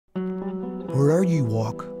Where'er you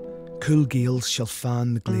walk, cool gales shall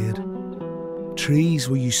fan the glade. Trees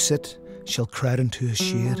where you sit shall crowd into a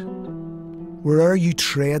shade. Where'er you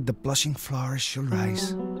tread, the blushing flowers shall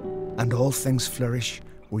rise, and all things flourish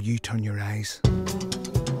where you turn your eyes.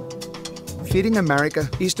 Feeding America,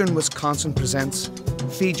 Eastern Wisconsin presents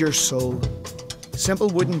Feed Your Soul. Simple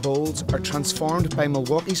wooden bowls are transformed by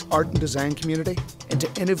Milwaukee's art and design community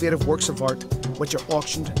into innovative works of art which are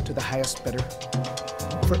auctioned to the highest bidder.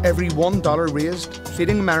 For every $1 raised,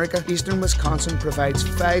 Feeding America, Eastern Wisconsin provides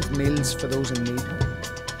 5 meals for those in need.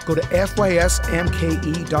 Go to fysmke.com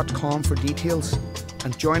for details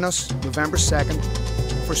and join us November 2nd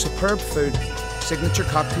for superb food, signature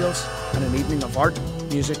cocktails and an evening of art,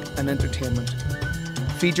 music and entertainment.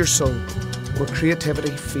 Feed your soul, where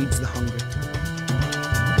creativity feeds the hungry.